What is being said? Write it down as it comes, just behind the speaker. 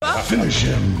Finish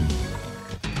him.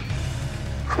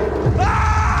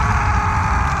 Ah!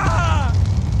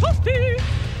 Toasty!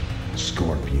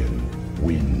 Scorpion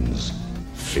wins.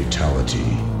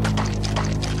 Fatality.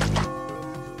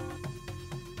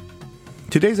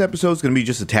 Today's episode is going to be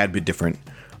just a tad bit different.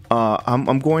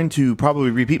 I'm going to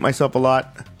probably repeat myself a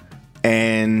lot,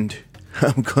 and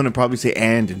I'm going to probably say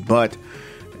and but,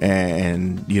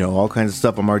 and you know, all kinds of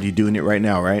stuff. I'm already doing it right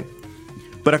now, right?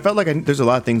 But I felt like there's a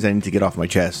lot of things I need to get off my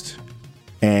chest,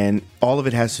 and all of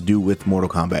it has to do with Mortal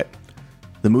Kombat.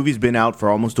 The movie's been out for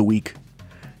almost a week,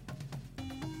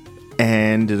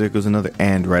 and there goes another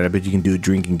and, right? I bet you can do a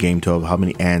drinking game to how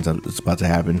many ands it's about to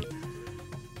happen.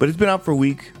 But it's been out for a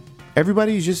week.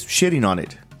 Everybody's just shitting on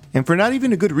it, and for not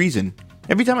even a good reason.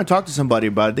 Every time I talk to somebody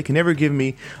about it, they can never give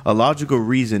me a logical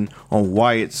reason on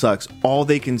why it sucks. All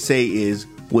they can say is,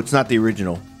 well, it's not the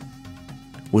original.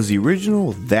 Was the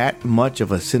original that much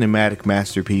of a cinematic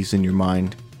masterpiece in your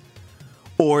mind?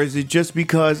 Or is it just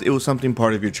because it was something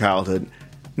part of your childhood?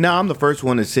 Now, I'm the first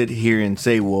one to sit here and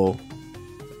say, well,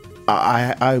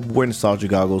 I wear nostalgia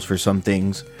goggles for some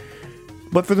things.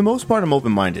 But for the most part, I'm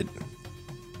open-minded.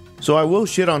 So I will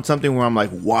shit on something where I'm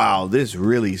like, wow, this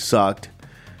really sucked.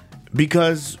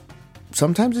 Because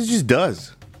sometimes it just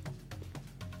does.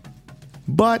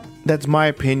 But that's my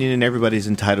opinion, and everybody's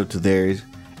entitled to theirs.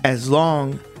 As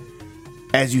long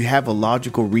as you have a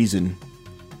logical reason.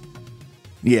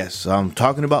 Yes, I'm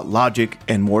talking about logic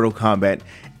and Mortal Kombat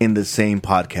in the same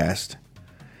podcast.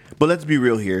 But let's be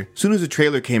real here. As soon as the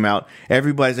trailer came out,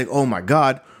 everybody's like, oh my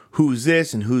god, who's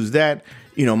this and who's that?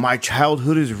 You know, my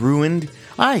childhood is ruined.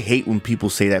 I hate when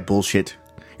people say that bullshit.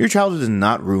 Your childhood is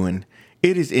not ruined.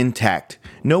 It is intact.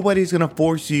 Nobody's going to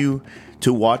force you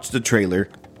to watch the trailer.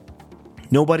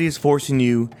 Nobody is forcing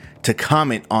you to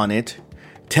comment on it,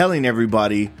 telling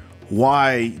everybody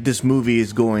why this movie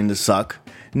is going to suck.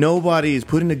 Nobody is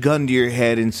putting a gun to your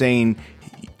head and saying,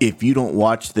 if you don't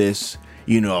watch this,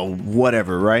 you know,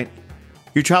 whatever, right?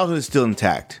 Your childhood is still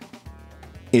intact.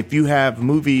 If you have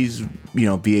movies, you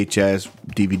know, VHS,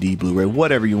 DVD, Blu-ray,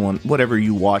 whatever you want, whatever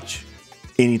you watch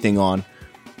anything on,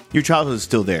 your childhood is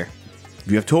still there. If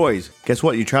you have toys, guess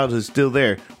what? Your childhood is still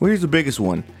there. Well, here's the biggest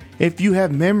one. If you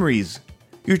have memories,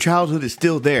 your childhood is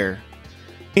still there.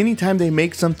 Anytime they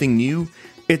make something new,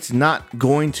 it's not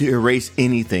going to erase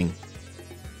anything.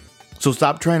 So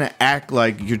stop trying to act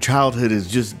like your childhood is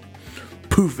just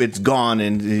poof, it's gone,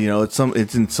 and you know it's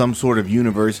in some sort of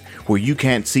universe where you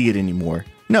can't see it anymore.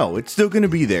 No, it's still going to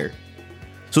be there.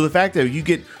 So the fact that you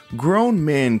get grown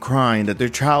men crying that their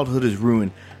childhood is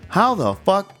ruined, how the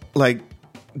fuck, like,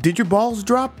 did your balls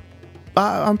drop?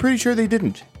 I'm pretty sure they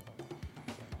didn't.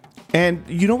 And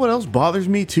you know what else bothers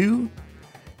me too?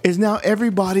 Is now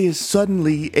everybody is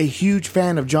suddenly a huge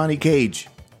fan of Johnny Cage.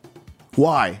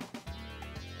 Why?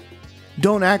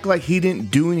 Don't act like he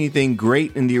didn't do anything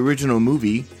great in the original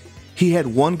movie. He had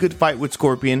one good fight with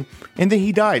Scorpion, and then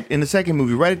he died in the second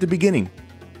movie right at the beginning.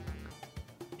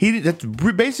 That's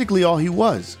basically all he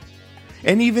was.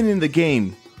 And even in the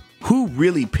game, who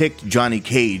really picked Johnny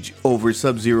Cage over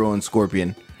Sub-Zero and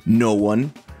Scorpion? No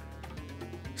one.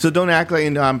 So don't act like,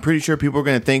 and I'm pretty sure people are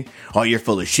going to think, oh, you're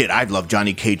full of shit. I've loved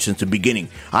Johnny Cage since the beginning.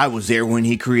 I was there when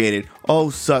he created.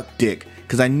 Oh, suck dick.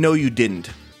 Because I know you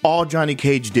didn't. All Johnny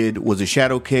Cage did was a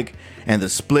shadow kick and the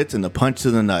splits and the punch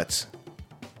to the nuts.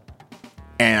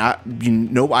 And I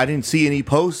didn't see any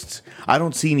posts. I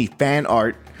don't see any fan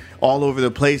art all over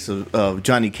the place of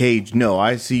Johnny Cage. No,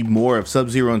 I see more of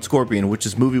Sub-Zero and Scorpion, which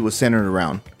this movie was centered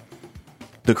around.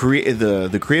 The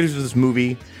creators of this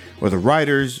movie, or the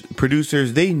writers,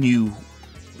 producers, they knew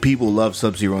people love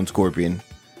Sub-Zero and Scorpion.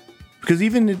 Because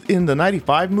even in the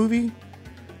 95 movie,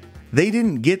 they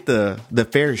didn't get the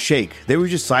fair shake. They were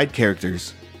just side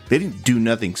characters. They didn't do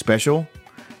nothing special.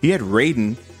 You had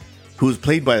Raiden, who was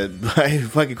played by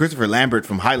fucking Christopher Lambert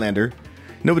from Highlander.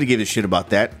 Nobody gave a shit about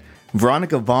that.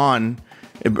 Veronica Vaughn,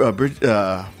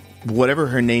 whatever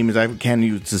her name is,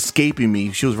 it's escaping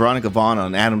me. She was Veronica Vaughn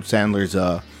on Adam Sandler's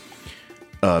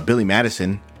Billy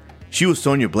Madison. She was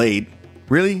Sonya Blade.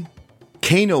 Really?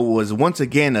 Kano was once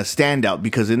again a standout,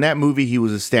 because in that movie he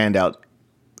was a standout.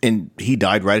 And he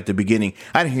died right at the beginning.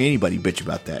 I didn't hear anybody bitch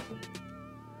about that.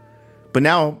 But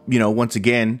now, you know, once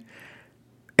again,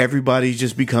 everybody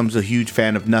just becomes a huge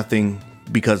fan of nothing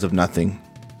because of nothing.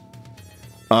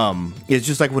 It's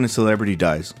just like when a celebrity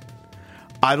dies.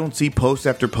 I don't see post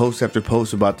after post after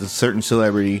post about the certain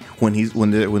celebrity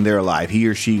when they're alive, he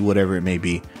or she, whatever it may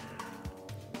be.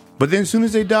 But then as soon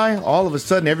as they die, all of a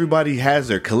sudden everybody has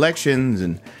their collections,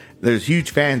 and there's huge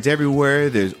fans everywhere.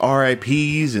 There's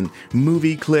RIPs and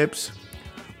movie clips.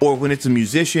 Or when it's a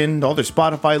musician, all their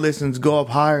Spotify listens go up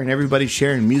higher, and everybody's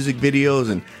sharing music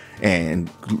videos, and and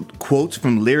quotes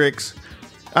from lyrics.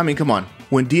 I mean, come on.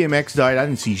 When DMX died, I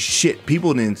didn't see shit.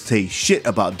 People didn't say shit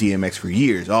about DMX for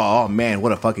years. Oh man,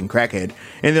 what a fucking crackhead.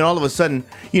 And then all of a sudden,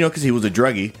 because he was a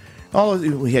druggie.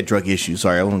 He had drug issues.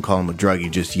 Sorry, I wouldn't call him a druggie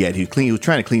just yet. He was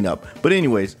trying to clean up. But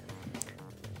anyways,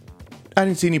 I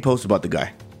didn't see any posts about the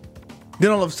guy.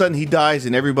 Then all of a sudden he dies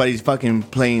and everybody's fucking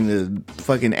playing the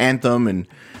fucking anthem and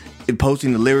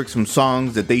posting the lyrics from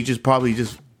songs that they probably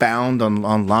found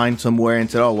online somewhere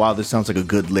and said, oh wow, this sounds like a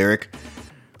good lyric.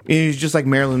 And he's just like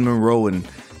Marilyn Monroe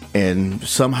and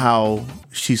somehow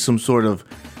she's some sort of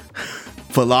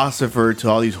philosopher to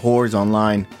all these whores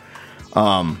online.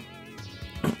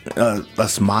 A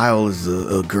smile is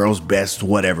a girl's best,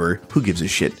 whatever. Who gives a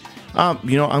shit? I'm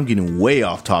getting way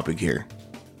off topic here.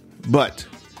 But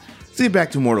let's get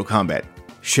back to Mortal Kombat,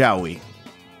 shall we?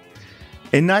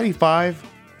 In 95,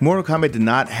 Mortal Kombat did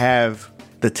not have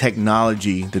the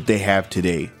technology that they have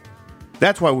today.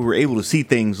 That's why we were able to see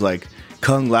things like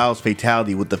Kung Lao's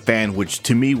fatality with the fan, which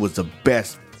to me was the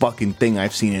best fucking thing I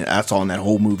saw in that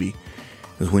whole movie.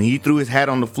 Because when he threw his hat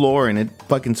on the floor and it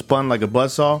fucking spun like a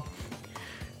buzzsaw,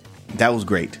 that was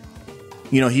great.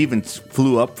 He even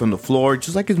flew up from the floor,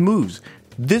 just like his moves.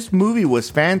 This movie was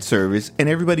fan service and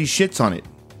everybody shits on it.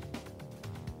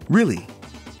 Really.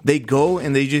 They go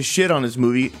and they just shit on this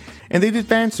movie and they did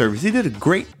fan service. They did a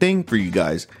great thing for you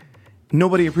guys.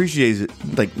 Nobody appreciates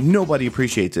it. Nobody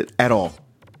appreciates it at all.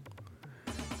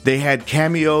 They had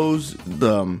cameos.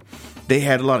 They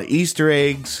had a lot of Easter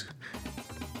eggs.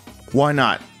 Why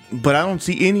not? But I don't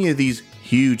see any of these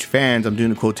huge fans, I'm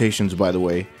doing the quotations by the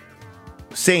way,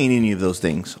 saying any of those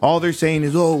things. All they're saying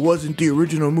is, oh, it wasn't the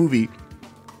original movie.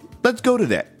 Let's go to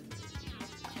that.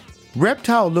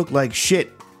 Reptile looked like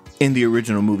shit in the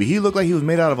original movie. He looked like he was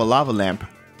made out of a lava lamp.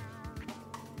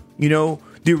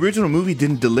 The original movie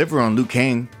didn't deliver on Liu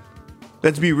Kang.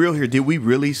 Let's be real here. Did we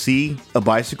really see a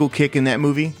bicycle kick in that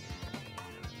movie?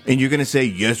 And you're going to say,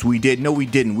 yes, we did. No, we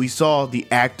didn't. We saw the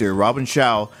actor, Robin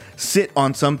Shaw, sit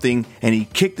on something and he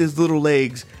kicked his little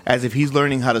legs as if he's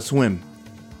learning how to swim.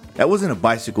 That wasn't a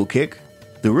bicycle kick.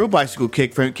 The real bicycle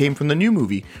kick came from the new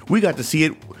movie. We got to see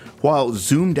it while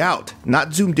zoomed out,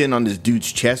 not zoomed in on this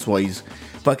dude's chest while he's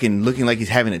fucking looking like he's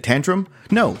having a tantrum.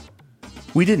 No,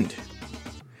 we didn't.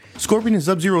 Scorpion and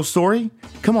Sub-Zero's story?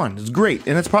 Come on, it's great.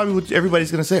 And that's probably what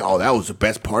everybody's going to say. Oh, that was the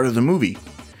best part of the movie.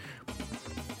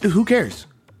 Who cares?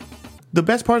 The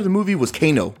best part of the movie was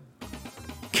Kano.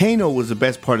 Kano was the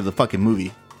best part of the fucking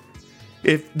movie.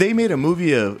 If they made a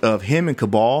movie of him and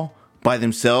Cabal by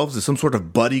themselves as some sort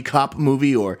of buddy cop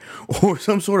movie or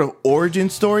some sort of origin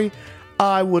story,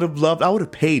 I would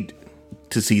have paid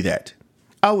to see that.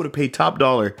 I would have paid top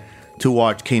dollar to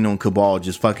watch Kano and Cabal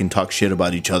just fucking talk shit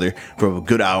about each other for a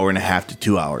good hour and a half to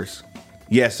 2 hours.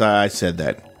 Yes, I said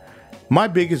that. My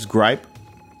biggest gripe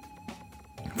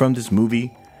from this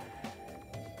movie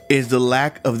is the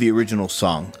lack of the original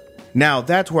song. Now,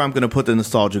 that's where I'm going to put the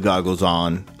nostalgia goggles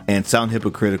on and sound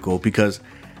hypocritical, because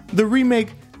the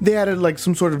remake, they added like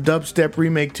some sort of dubstep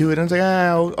remake to it. And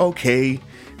I was like, okay.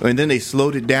 And then they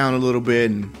slowed it down a little bit,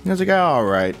 and I was like, all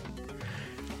right.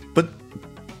 But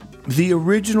the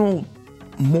original,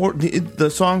 the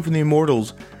song from the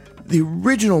Immortals, the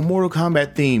original Mortal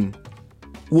Kombat theme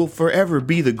will forever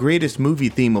be the greatest movie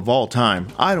theme of all time.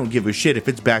 I don't give a shit if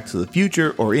it's Back to the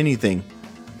Future or anything.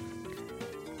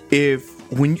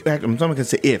 When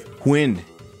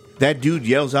that dude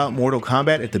yells out Mortal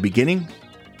Kombat at the beginning,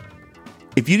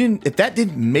 if that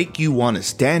didn't make you want to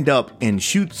stand up and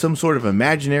shoot some sort of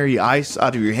imaginary ice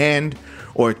out of your hand,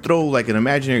 or throw like an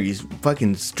imaginary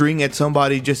fucking string at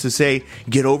somebody just to say,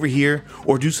 get over here,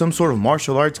 or do some sort of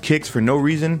martial arts kicks for no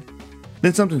reason,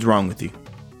 then something's wrong with you.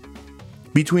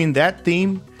 Between that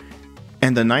theme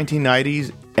and the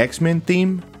 1990s X-Men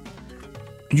theme,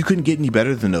 you couldn't get any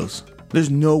better than those. There's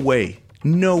no way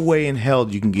in hell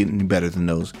you can get any better than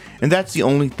those. And that's the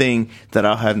only thing that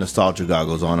I'll have nostalgia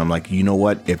goggles on. I'm like, you know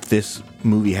what? If this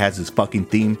movie has this fucking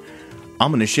theme,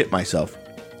 I'm gonna shit myself.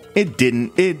 It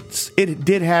didn't. It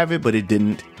did have it, but it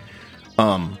didn't.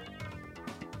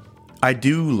 I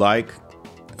do like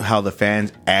how the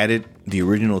fans added the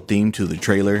original theme to the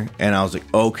trailer, and I was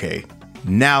like, okay,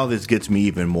 now this gets me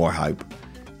even more hype.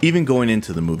 Even going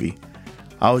into the movie,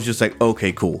 I was just like,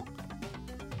 okay, cool.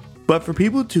 But for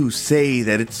people to say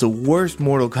that it's the worst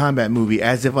Mortal Kombat movie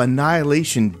as if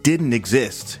Annihilation didn't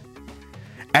exist,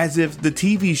 as if the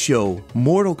TV show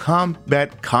Mortal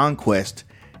Kombat Conquest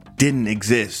didn't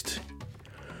exist,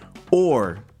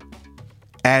 or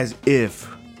as if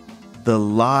the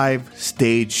live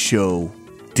stage show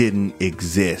didn't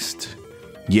exist,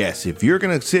 Yes, if you're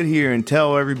going to sit here and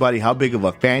tell everybody how big of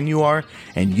a fan you are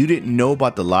and you didn't know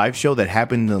about the live show that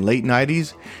happened in the late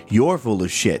 90s, you're full of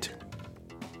shit.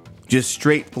 Just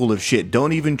straight full of shit.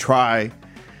 Don't even try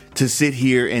to sit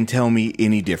here and tell me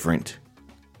any different.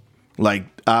 Like,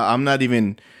 I'm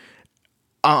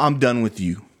done with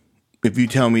you. If you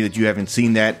tell me that you haven't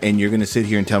seen that and you're going to sit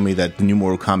here and tell me that the new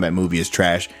Mortal Kombat movie is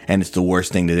trash and it's the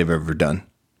worst thing that they've ever done.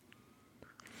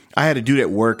 I had a dude at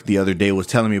work the other day was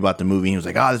telling me about the movie. He was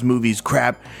like, this movie's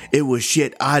crap. It was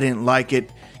shit. I didn't like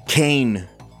it. Kane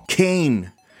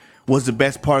was the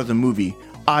best part of the movie.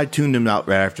 I tuned him out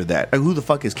right after that. Like, who the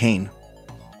fuck is Kane?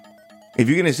 If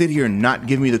you're going to sit here and not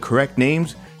give me the correct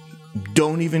names,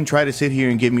 don't even try to sit here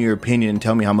and give me your opinion and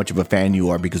tell me how much of a fan you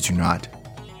are, because you're not.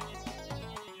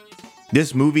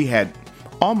 This movie had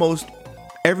almost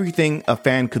everything a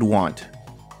fan could want.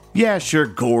 Yeah, sure,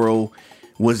 Goro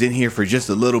was in here for just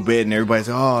a little bit and everybody's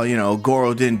like,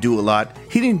 Goro didn't do a lot.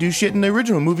 He didn't do shit in the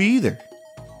original movie either.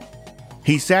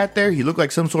 He sat there, he looked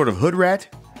like some sort of hood rat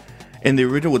in the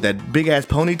original with that big ass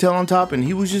ponytail on top, and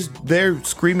he was just there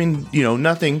screaming,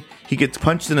 nothing. He gets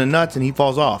punched in the nuts and he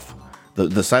falls off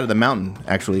the side of the mountain,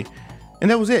 actually. And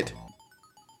that was it.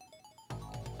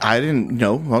 I didn't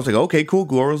know. I was like, okay, cool,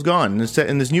 Goro's gone.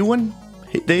 In this new one,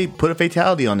 they put a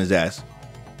fatality on his ass.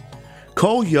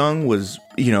 Cole Young was,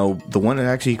 the one that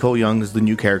actually, Cole Young is the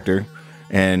new character.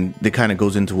 And it kind of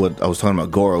goes into what I was talking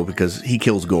about Goro, because he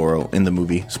kills Goro in the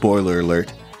movie. Spoiler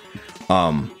alert.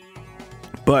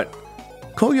 But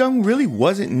Cole Young really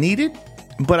wasn't needed,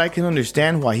 but I can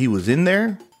understand why he was in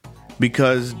there,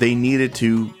 because they needed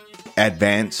to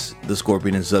advance the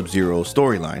Scorpion and Sub-Zero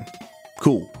storyline.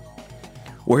 Cool.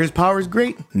 Were his powers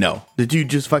great? No. The dude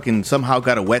just fucking somehow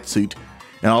got a wetsuit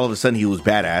and all of a sudden he was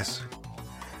badass.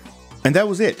 And that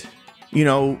was it.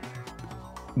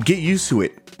 Get used to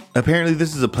it. Apparently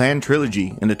this is a planned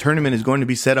trilogy and the tournament is going to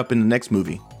be set up in the next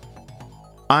movie.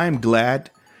 I'm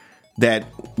glad that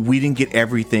we didn't get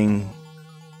everything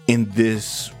in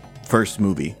this first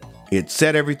movie. It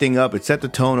set everything up. It set the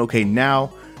tone. Okay,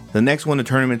 now the next one, the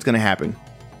tournament's going to happen.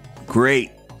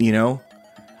 Great,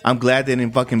 I'm glad they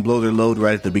didn't fucking blow their load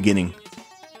right at the beginning.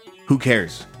 Who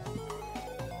cares?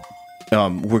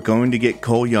 We're going to get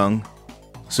Cole Young.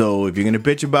 So if you're going to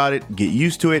bitch about it, get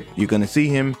used to it. You're going to see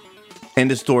him.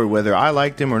 End of story. Whether I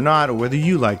liked him or not, or whether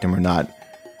you liked him or not,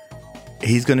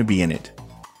 he's going to be in it.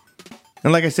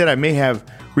 And like I said, I may have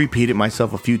repeated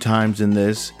myself a few times in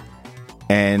this.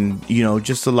 And,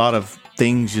 just a lot of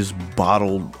things just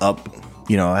bottled up.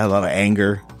 I had a lot of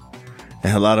anger.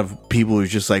 And a lot of people were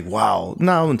just like, wow.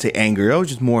 No, I wouldn't say anger. I was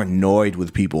just more annoyed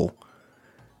with people.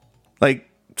 Like,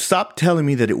 stop telling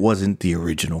me that it wasn't the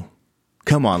original.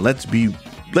 Come on, let's be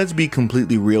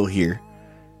completely real here.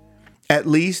 At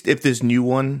least if this new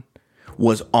one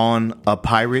was on a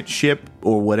pirate ship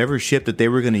or whatever ship that they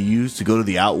were going to use to go to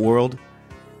the outworld,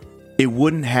 it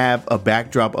wouldn't have a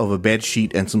backdrop of a bed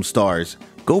sheet and some stars.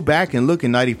 Go back and look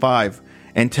in 95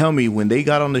 and tell me when they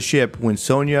got on the ship, when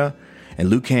Sonya and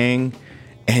Liu Kang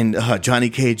and Johnny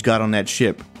Cage got on that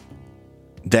ship,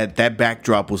 that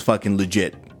backdrop was fucking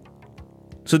legit.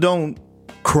 So don't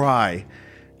cry,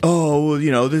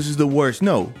 this is the worst.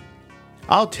 No,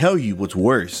 I'll tell you what's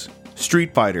worse.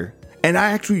 Street Fighter. And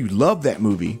I actually love that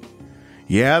movie.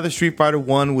 Yeah, the Street Fighter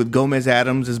one with Gomez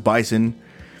Adams as Bison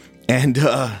and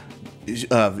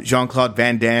Jean-Claude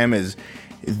Van Damme as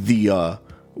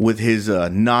with his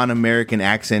non-American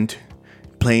accent,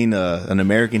 playing an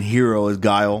American hero as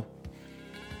Guile.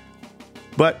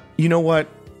 But you know what?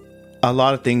 A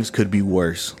lot of things could be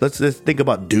worse. Let's think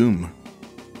about Doom.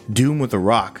 Doom with The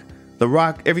Rock. The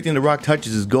Rock, everything The Rock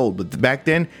touches is gold. But back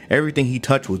then, everything he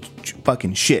touched was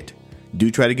fucking shit.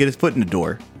 Dude tried to get his foot in the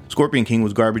door. Scorpion King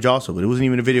was garbage also, but it wasn't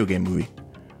even a video game movie.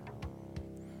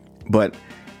 But,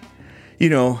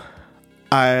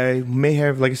 I may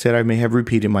have, like I said, I may have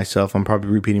repeated myself. I'm probably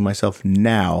repeating myself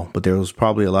now, but there was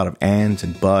probably a lot of ands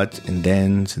and buts and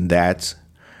thens and that's.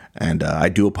 And I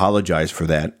do apologize for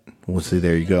that. We'll see,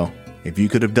 there you go. If you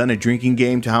could have done a drinking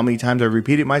game to how many times I've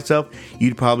repeated myself,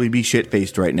 you'd probably be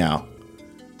shit-faced right now.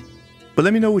 But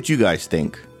let me know what you guys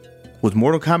think. Was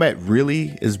Mortal Kombat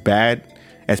really as bad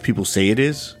as people say it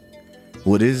is?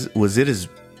 Was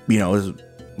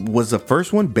the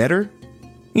first one better?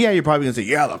 Yeah, you're probably going to say,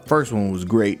 yeah, the first one was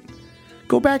great.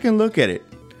 Go back and look at it.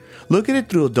 Look at it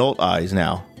through adult eyes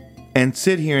now. And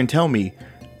sit here and tell me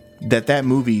that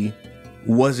movie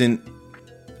wasn't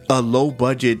a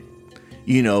low-budget,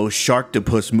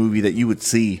 Sharktopus movie that you would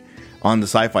see on the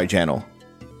Sci-Fi Channel.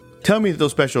 Tell me that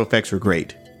those special effects were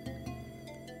great.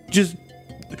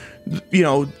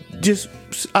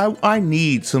 I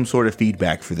need some sort of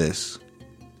feedback for this.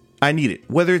 I need it.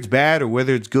 Whether it's bad or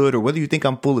whether it's good or whether you think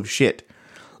I'm full of shit,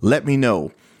 let me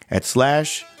know at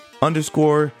 /_vision_TV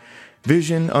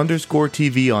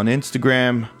on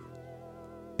Instagram.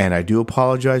 And I do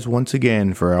apologize once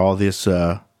again for all this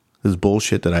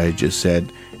bullshit that I just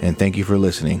said. And thank you for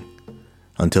listening.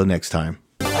 Until next time.